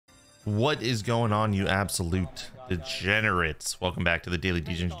What is going on, you absolute degenerates? Welcome back to the Daily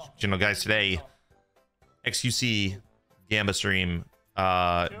Degen channel, guys. Today, XQC Gamba stream.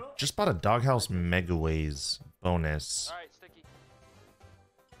 Just bought a Doghouse Megaways bonus. All right, Sticky.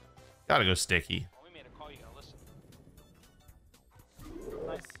 Gotta go Sticky. Well, we made a call. You gotta listen.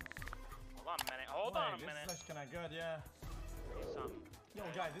 Nice. Hold on a minute. Hold on a minute. This is actually kind of good, yeah. Do something. Yo,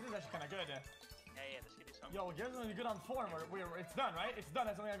 guys, this is actually kind of good. Yeah, this could do something. Yo, guys, are good on form. It's done, right? It's done.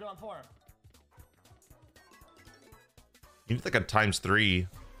 That's something good on form. You need like a ×3.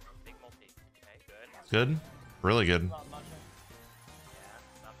 Big multi. Okay, good. Good? Really good. Not much.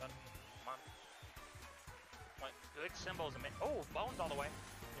 Yeah, not bad. Come on. What? Good symbols. Oh, bones all the way.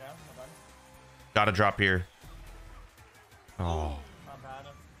 Yeah, not bad. Gotta drop here. Oh. Not bad.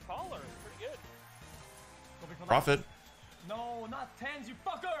 Taller. Pretty good. Go big for that. Profit. No, not tens, you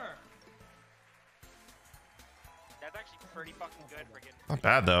fucker! That's actually pretty fucking good for getting. Not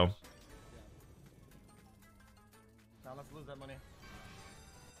bad, though. Now let's lose that money.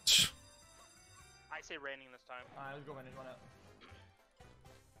 I say raining this time. Alright, let's go manage one out.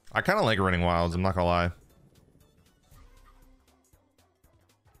 I kind of like running wilds, I'm not gonna lie.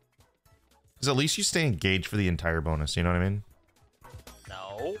 Because at least you stay engaged for the entire bonus, you know what I mean?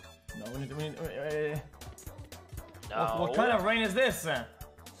 No. No, we need No. what kind of rain is this?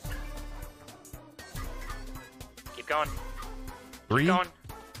 Keep going. 3 Keep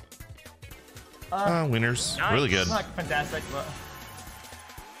going. winners. Nice. Really good. It's not fantastic, but...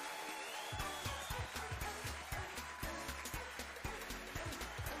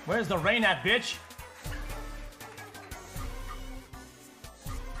 Where's the rain at, bitch?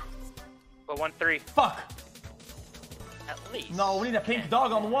 But 1-3. Fuck! At least. No, we need a pink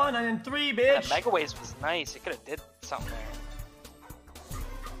dog on 1 and then 3, That bitch! Megaways was nice. It could have did something there.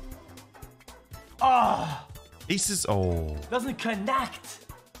 Ah! Aces. Oh. Doesn't connect!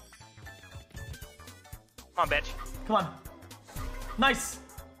 Come on, bitch. Come on. Nice!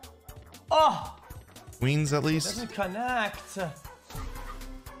 Oh! Queens at least. Doesn't connect.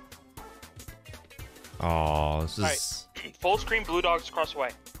 Oh, this is. Alright. Full screen blue dogs across the way.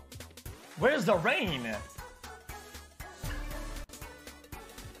 Where's the rain?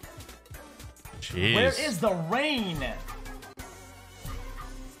 Jeez. Where is the rain?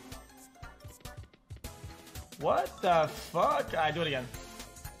 What the fuck? I do it again.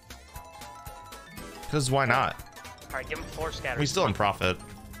 Because why not? Alright, give him floor scatter. We still in profit.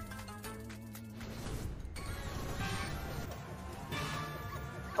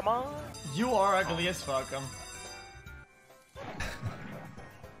 Come on. You are ugly as fuck.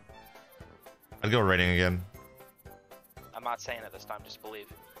 I'd go rating again. I'm not saying it this time, just believe.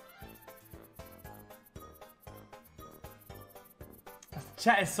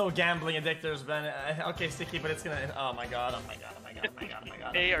 Chat is so gambling addictors, man. Okay, Sticky, but it's gonna. Oh my god! Oh my god! Oh my god! Oh my god! Oh my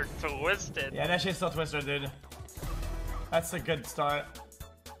god! They are twisted. Yeah, that shit's so twisted, dude. That's a good start.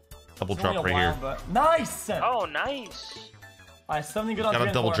 Double It's only drop a right while, here. but nice. Oh, nice. Alright, something good on Got a 3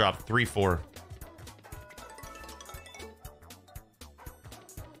 and double 4. drop. 3-4.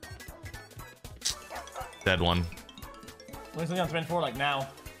 Dead one. Something on 3 and 4, like now.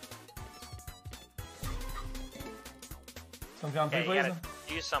 Something on 3, Yeah, you please.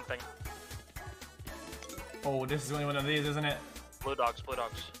 gotta use something. Oh, this is only one of these, isn't it? Blue dogs, blue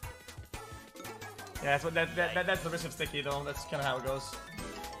dogs. Yeah, that's what that's the risk of Sticky, though. That's kind of how it goes.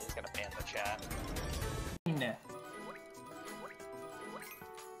 He's gonna ban the chat. Nah.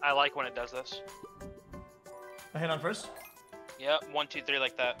 I like when it does this. I hit on first. Yep, 1, 2, 3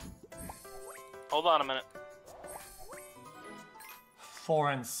 like that. Hold on a minute. 4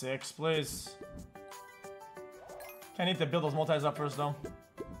 and 6, please. I need to build those multis up first, though.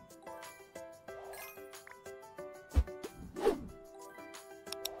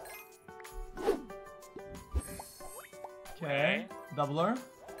 Okay, doubler.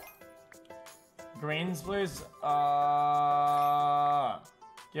 Greens, please.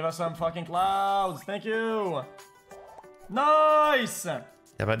 Give us some fucking clouds. Thank you. Nice. Yeah,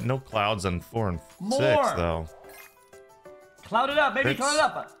 but no clouds on 4 and 6, More. though. Cloud it up, baby. It's- Cloud it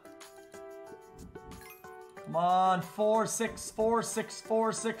up. Come on. 4, 6, 4, 6,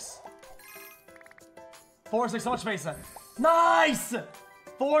 4, 6. 4, 6. So much space. Nice.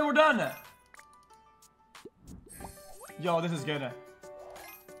 4 and we're done. Yo, this is good.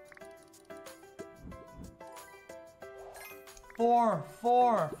 4,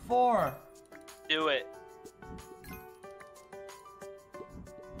 4, 4. Do it.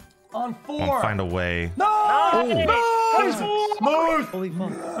 On 4. Won't find a way. No! Nice. Nice! Holy fuck.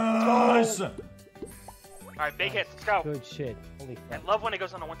 Nice! Alright, big hits. Let's go. Good shit. Holy I fuck. love when it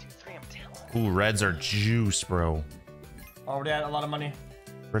goes on a 1, 2, 3. I'm telling you. Ooh, reds are juice, bro. Already had a lot of money.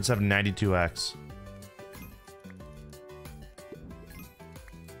 Reds have 92x.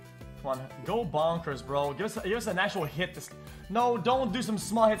 Come on, go bonkers, bro. Give us an actual hit. No, don't do some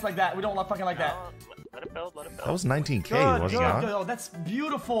small hits like that. We don't fucking like that. Let it build, let it build. That was 19k, Good, was it good, not? good. Oh, that's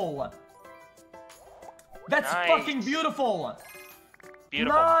beautiful. That's Nice. fucking beautiful.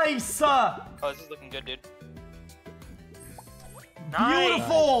 Beautiful. Nice. Oh, this is looking good, dude. Nice.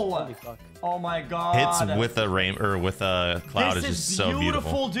 Beautiful. Holy fuck. Oh my god. Hits with a rain or with a cloud This is just so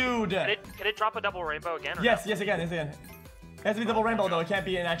beautiful. dude. Can it drop a double rainbow again? Or Yes, yes, again, yes, again. It has to be double rainbow though. It can't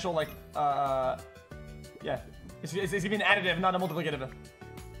be an actual like, yeah. It's gonna be an additive, not a multiplicative. No?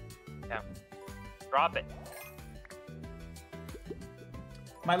 Yeah. Drop it.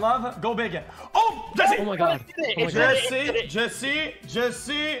 My love, go big. Oh, Jesse! Oh my god. Oh my god.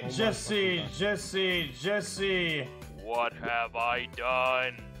 Jesse. What have I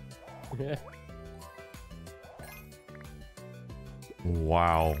done?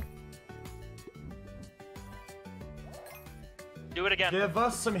 Wow. Do it again. Give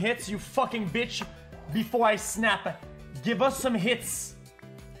us some hits, you fucking bitch, before I snap. Give us some hits.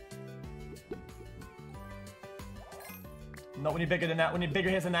 No, we need bigger than that. We need bigger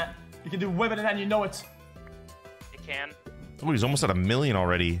hits than that. You can do way better than that, and you know it. You can. Oh, he's almost at 1 million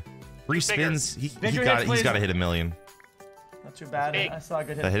already. 3 Bigger. spins. Bigger hits, He's please. got to hit 1 million. Not too bad. Big. I saw a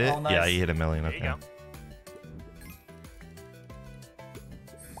good hit. Did I hit it? Oh, nice. Yeah, he hit 1 million. There you Okay. go.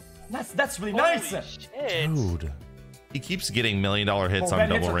 That's really nice. Holy shit. Dude. He keeps getting $1 million hits Oh, on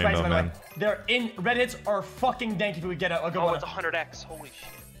red hits double are rainbow, crazy, by the way. man. They're in. Red hits are fucking dank if we get a good Oh, one. it's 100x. Holy shit.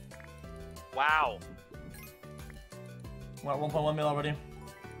 Wow. What, 1.1 mil already?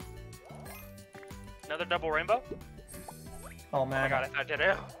 Another double rainbow? Oh Oh my man. god, I did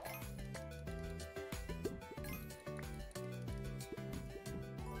it.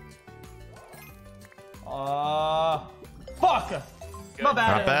 Fuck. Good. My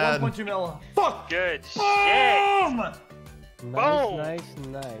bad. Not bad. 1.2 mil. Fuck. Good shit. Boom. Nice, Boom. nice,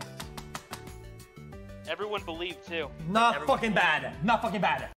 nice. Everyone believed too. Not Everyone fucking believed. bad. Not fucking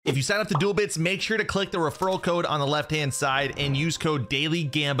bad. If you sign up to DuelBits, make sure to click the referral code on the left-hand side and use code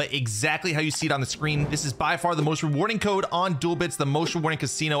DailyGamba exactly how you see it on the screen. This is by far the most rewarding code on DuelBits, the most rewarding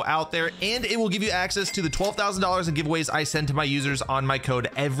casino out there, and it will give you access to the $12,000 in giveaways I send to my users on my code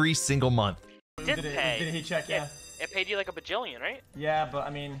every single month. Did Did pay. it heat check? Yeah. It paid you like a bajillion, right? Yeah, but I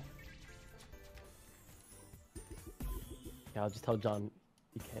mean, Yeah, I'll just tell John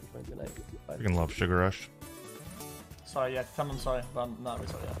he can't join tonight. But Freaking love Sugar Rush. sorry. Yeah, tell him I'm sorry, but I'm not really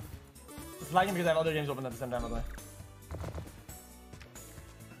sorry. Yeah. It's lagging because I have other games open at the same time, by the way.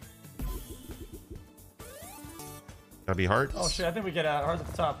 Gotta be hearts. Oh shit! I think we get hearts at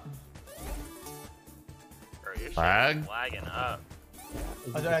the top. Or your shit Lag? is lagging up.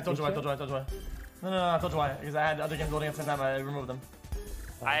 is I it told you why. glitch I told you why. No, I told you why. Because I had other games loading at the same time. I removed them.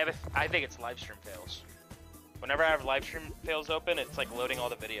 I think it's live stream fails. Whenever I have live stream fails open, it's like loading all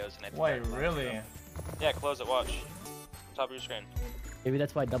the videos and I have to Wait, try to really? Yeah, close it, watch. Top of your screen. yet? Maybe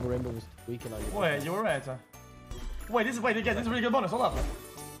that's why Double Rainbow was tweaking on you. Wait, you were right. Wait, this is again. This is a really good bonus. Hold up.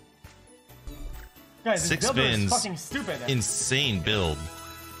 Guys, this 6 builder is spins. fucking stupid. Insane build.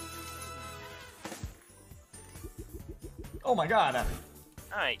 Oh my god.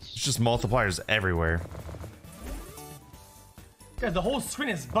 Nice. It's just multipliers everywhere. Guys, the whole screen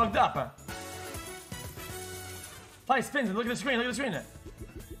is bugged up. 5 spins and look at the screen. Look at the screen.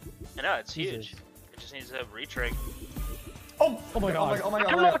 I know, it's Jesus. huge. It just needs a retrig. Oh my god. Oh my god.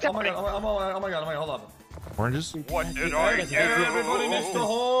 I don't know what's Oh my god. happening. Oh my god. Hold up. Oranges? What did I do? Everybody needs to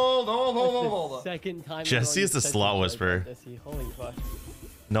hold. Hold. Second time. in a Jesse row is you the said slot something like whisperer. that, Jesse. Holy fuck.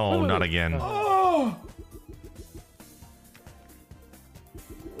 No, Wait, not wait. again. Oh.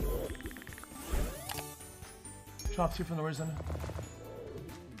 Drop 2 from the reason.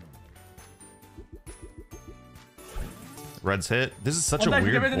 Reds hit. This is such Oh, a nice.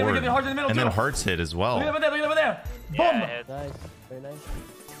 weird Get rid of the- board. get the hearts in the middle, And then too. hearts hit as Look well. over there. Look over there. Yeah, Boom. it- Nice. Very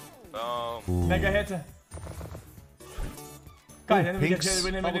nice. Boom. Mega hit. Guys, and then we get pinks.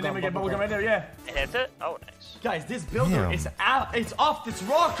 bubblegum right there. Yeah. It hits it? Oh, nice. Guys, this builder Damn. is out. It's off its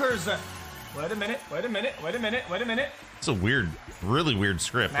rockers. Wait a minute. It's a weird, really weird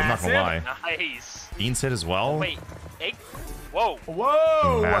script. I'm not gonna lie. Massive. Nice. Beans hit as well. Wait. Hey. Whoa.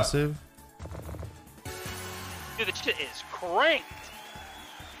 Whoa. Massive. Dude, this shit is cranked.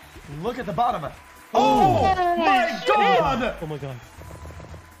 Look at the bottom. Oh my god. Oh my god.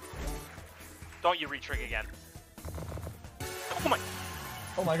 Don't you retrig again. Oh my.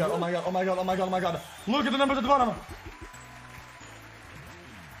 Oh my god. Look at the numbers at the bottom.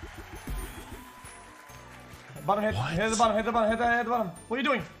 Bottom hit. What? Hit the bottom. What are you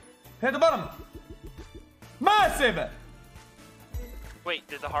doing? Hit the bottom. Massive. Wait,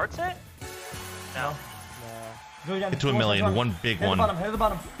 did the hearts hit? No. Do it again. Get to a million. One big Hit one. the bottom. Hit the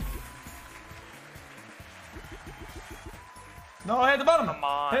bottom. No, hit the bottom. Come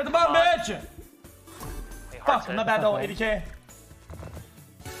on, Hit the bottom, come on. bitch. Hey, hearts Fuck, hit. not bad though. 80k.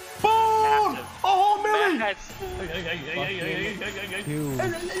 Boom! Massive. Oh, Millie! That's Huge.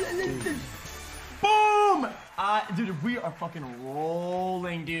 Boom! Dude, we are fucking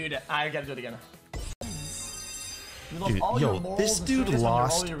rolling, dude. I gotta do it again. You lost Dude, all yo, your morals this and dude service and you're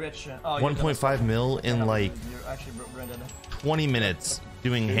lost all your rich. Oh, you're 1.5 mil in like You're actually rendered. 20 minutes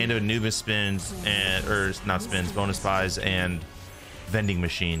doing Hand of Anubis spins and or not spins, bonus buys and vending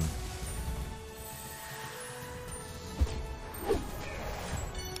machine.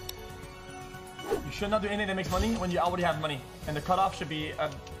 You should not do anything that makes money when you already have money. And the cutoff should be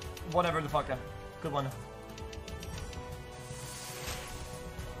whatever the fuck. Good one.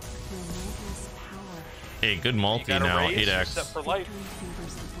 Relentless power. Hey, good you multi gotta now, raise, you're 8x. set for life. Victory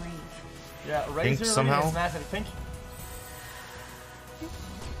favors the brave. Yeah, Think Razor somehow? is massive. Think.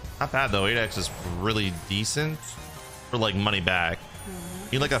 Not bad though. 8x is really decent for like money back.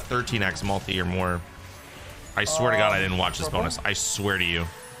 You need like a 13x multi or more. I swear to God, I didn't watch this purple? bonus. I swear to you.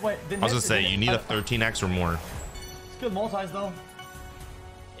 Wait, I was gonna say you need a 13x or more. It's good multis though.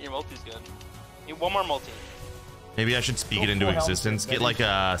 Your multi's good. You need one more multi. Maybe I should speak Go it into full health, existence. Get baby. like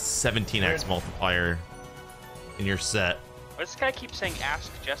a 17x multiplier in your set. Why does this guy keep saying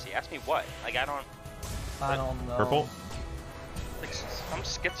ask Jesse? Ask me what? Like I don't know. Purple? like some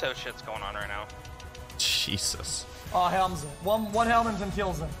schizo shit's going on right now. Jesus. Oh, Helms. One Helms and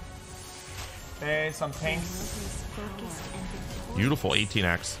kills. Okay, some pinks. Relentless, focused, and victorious. Beautiful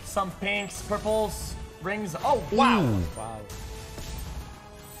 18x. Some pinks, purples, rings. Oh, wow. Ooh, Wow.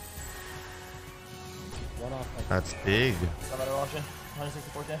 One off. Like, that's big. Not better option.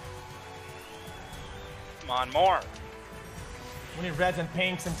 164k. Come on, more. We need reds and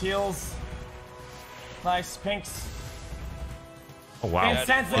pinks and teals. Nice, pinks. Oh wow.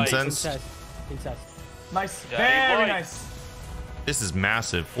 Incense. Incense. Incest. Nice, Daddy very boy. nice. This is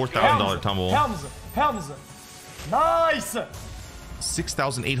massive. $4,000 tumble. Helms. Nice.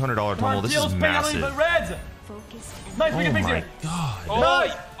 $6,800 Come tumble. on, This teals, is pink, and massive. but reds. Focused and Nice, we Oh can fix my it. God.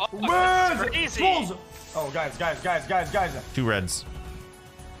 Nice. That's Reds. crazy. Fools. Oh, guys. 2 reds.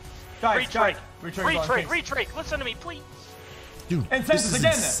 Guys. Retrig. Retrig. Retrig. Listen to me, please. Dude, And this census is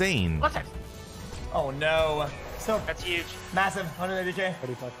again. insane. Listen. Oh no. So That's huge. massive, 180k.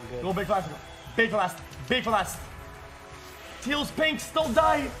 Pretty fucking good. Go big fast. Big for last. Teals, pinks, don't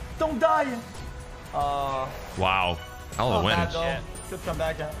die. Wow. Hell of a Not win. bad though. Shit. Good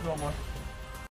comeback. Do one more.